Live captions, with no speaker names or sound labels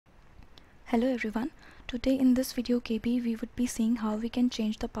Hello everyone. Today in this video KB we would be seeing how we can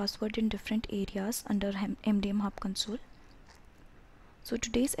change the password in different areas under MDM Hub console. So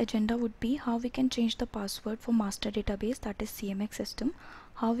today's agenda would be how we can change the password for master database, that is CMX system,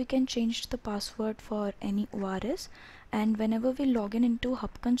 how we can change the password for any ORS, and whenever we log in into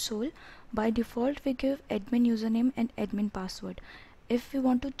Hub console, by default we give admin username and admin password. If we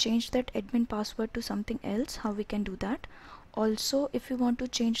want to change that admin password to something else, how we can do that. Also, if we want to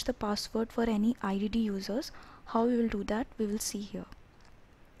change the password for any IDD users, how we will do that, we will see here.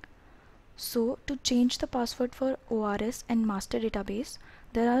 So to change the password for ORS and master database,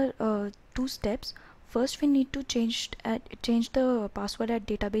 there are two steps. First we need to change the password at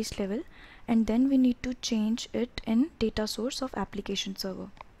database level, and then we need to change it in data source of application server.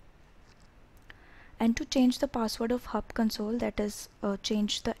 And to change the password of Hub console, that is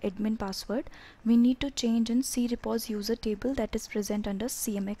change the admin password, we need to change in crepos user table that is present under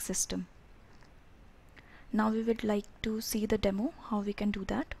CMX system. Now we would like to see the demo how we can do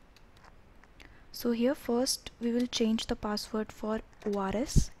that. So here first we will change the password for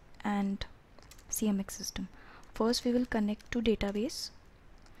ORS and CMX system. First we will connect to database.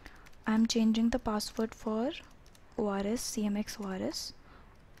 I am changing the password for ORS, CMX ORS.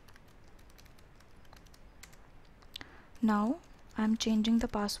 Now I'm changing the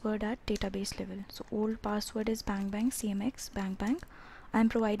password at database level. So old password is bang bang CMX bang bang. I'm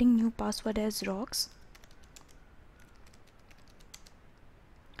providing new password as rocks.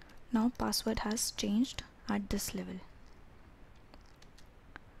 Now password has changed at this level.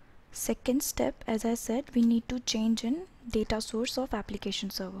 Second step, as I said, we need to change in data source of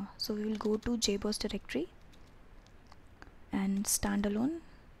application server. So we will go to JBoss directory and standalone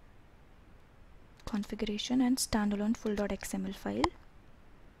configuration and standalone full.xml file.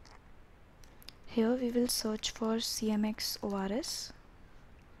 Here we will search for CMX ORS,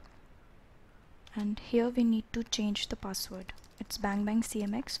 and here we need to change the password. It's bang bang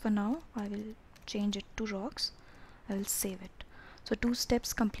CMX for now. I will change it to rocks. I will save it. So two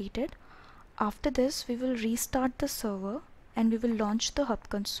steps completed. After this we will restart the server and we will launch the Hub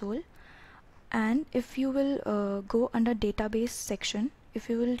console, and if you will go under database section, if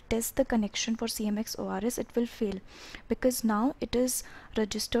you will test the connection for CMX ORS, it will fail because now it is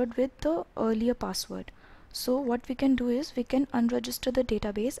registered with the earlier password. So what we can do is we can unregister the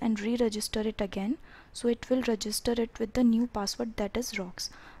database and re-register it again, so it will register it with the new password, that is rocks.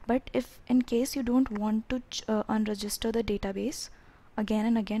 But if in case you don't want to unregister the database again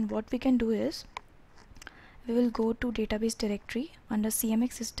and again, what we can do is we will go to database directory under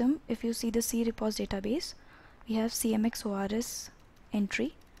CMX system. If you see the crepos database, we have CMX ORS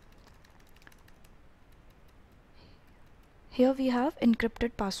entry. Here we have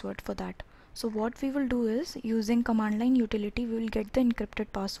encrypted password for that. So what we will do is, using command line utility, we will get the encrypted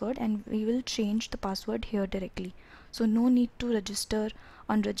password and we will change the password here directly. So no need to register,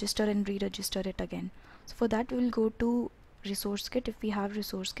 unregister and re-register it again. So for that we will go to resource kit if we have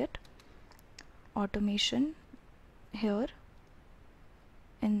resource kit, automation, here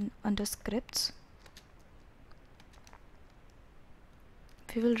in under scripts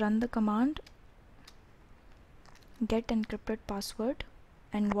we will run the command get encrypted password,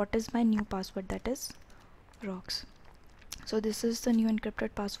 and what is my new password, that is rocks. So this is the new encrypted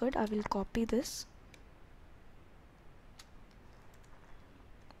password. I will copy this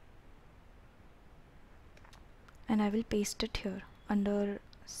and I will paste it here under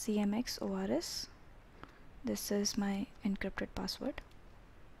CMX ORS. This is my encrypted password.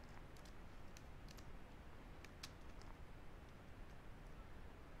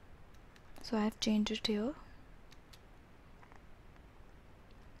 So I have changed it here.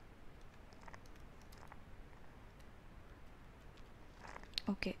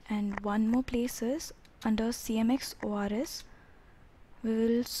 Okay, and one more place is under CMX ORS we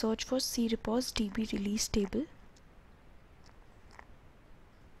will search for crepos db release table.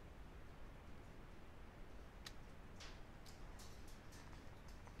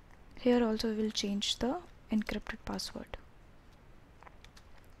 Here also we will change the encrypted password.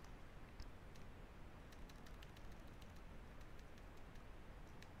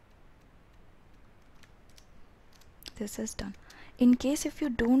 This is done. In case if you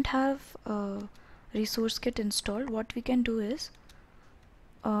don't have resource kit installed, what we can do is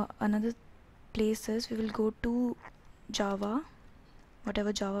another place is we will go to Java,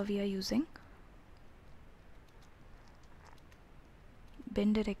 whatever Java we are using,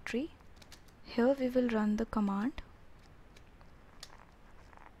 bin directory. Here we will run the command.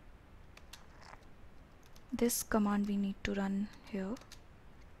 This command we need to run here,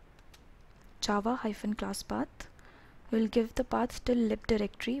 java-class path we'll give the path till lib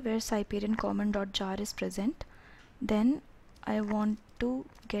directory where Siberian common.jar is present. Then I want to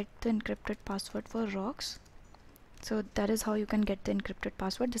get the encrypted password for rocks. So that is how you can get the encrypted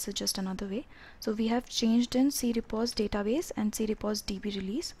password. This is just another way. So we have changed in crepos database and crepos db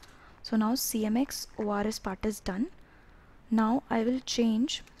release. So now CMX ORS part is done. Now I will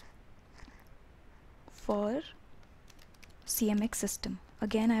change for CMX system.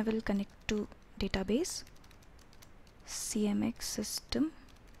 Again I will connect to database, CMX system.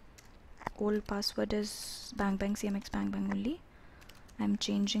 Old password is bang bang CMX bang bang only. I'm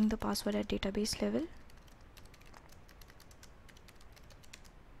changing the password at database level.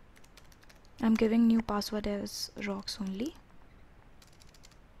 I'm giving new password as rocks only.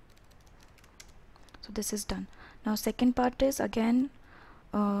 So this is done. Now second part is again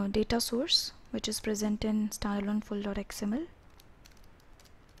data source, which is present in standalone full.xml.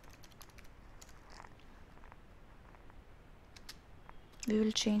 We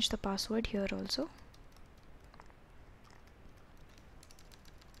will change the password here also.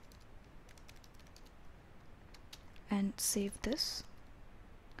 And save this.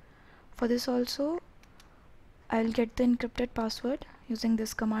 For this also I'll get the encrypted password using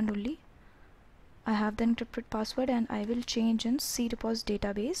this command only. I have the encrypted password and I will change in crepos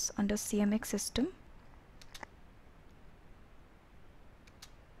database under CMX system.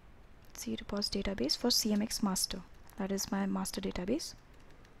 crepos database for CMX master. That is my master database.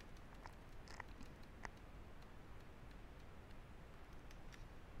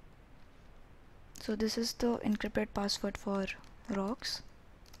 So this is the encrypted password for rocks.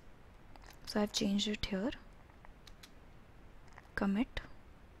 So I've changed it here. Commit.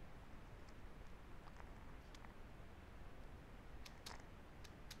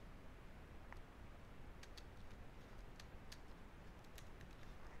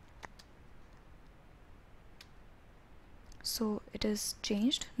 So it is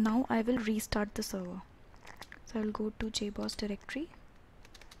changed. Now I will restart the server. So I will go to jboss directory,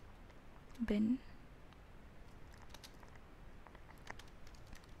 bin,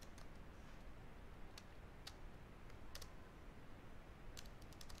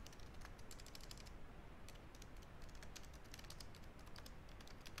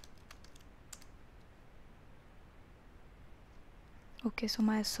 okay, so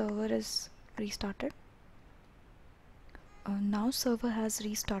my server is restarted. Now server has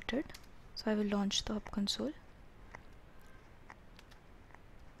restarted, so I will launch the hub console.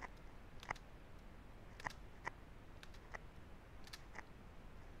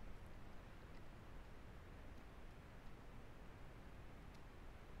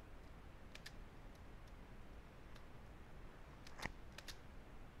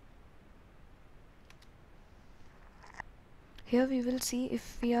 Here we will see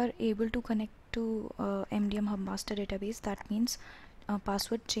if we are able to connect to MDM Hub master database. That means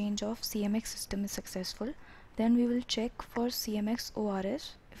password change of CMX system is successful. Then we will check for CMX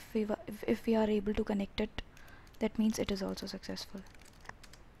ORS. If we are able to connect it, that means it is also successful.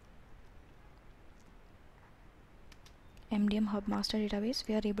 MDM Hub master database,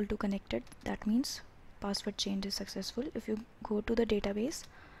 we are able to connect it. That means password change is successful. If you go to the database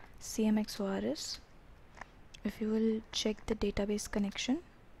CMX ORS, if you will check the database connection,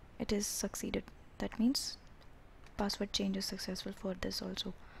 it is succeeded. That means password change is successful for this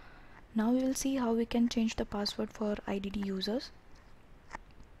also. Now we will see how we can change the password for IDD users.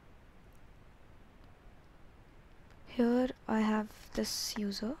 Here I have this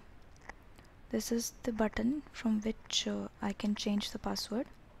user. This is the button from which I can change the password.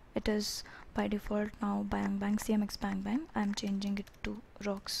 It is by default now bang bang CMX bang bang. I am changing it to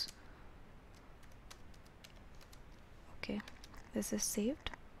rocks. Okay, this is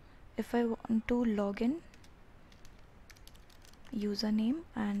saved. If I want to log in, username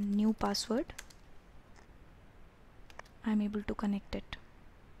and new password, I'm able to connect it.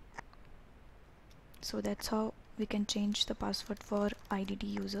 So that's how we can change the password for IDD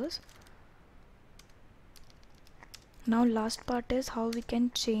users. Now last part is how we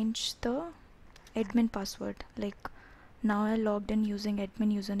can change the admin password. Like now I logged in using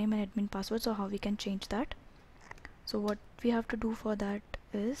admin username and admin password, so how we can change that. So what we have to do for that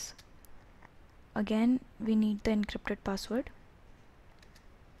is, again we need the encrypted password.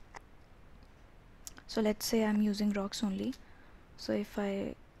 So let's say I'm using rocks only. So if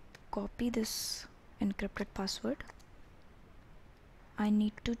I copy this encrypted password, I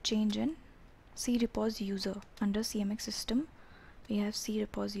need to change in crepos user. Under CMX system we have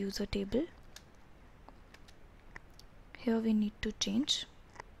crepos user table. Here we need to change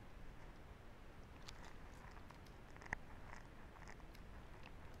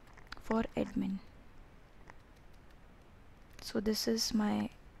for admin. So this is my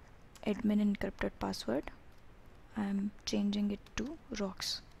admin encrypted password. I'm changing it to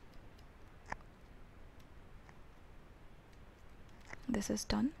rocks. This is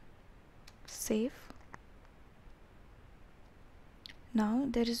done. Save. Now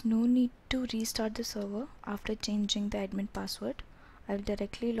there is no need to restart the server after changing the admin password. I will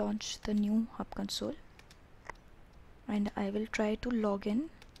directly launch the new hub console and I will try to log in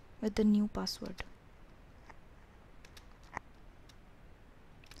with the new password.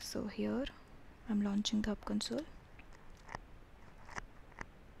 So here I'm launching the hub console.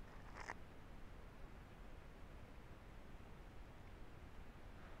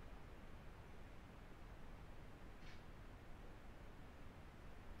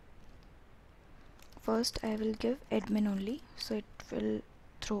 First I will give admin only, so it will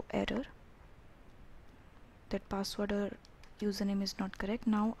throw error that password or username is not correct.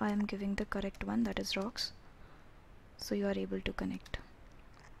 Now I am giving the correct one, that is rocks, so you are able to connect.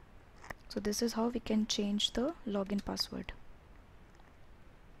 So this is how we can change the login password.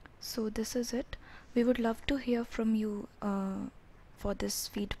 So this is it. We would love to hear from you for this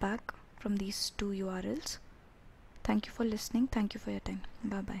feedback from these two URLs. Thank you for listening. Thank you for your time.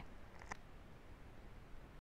 Bye bye.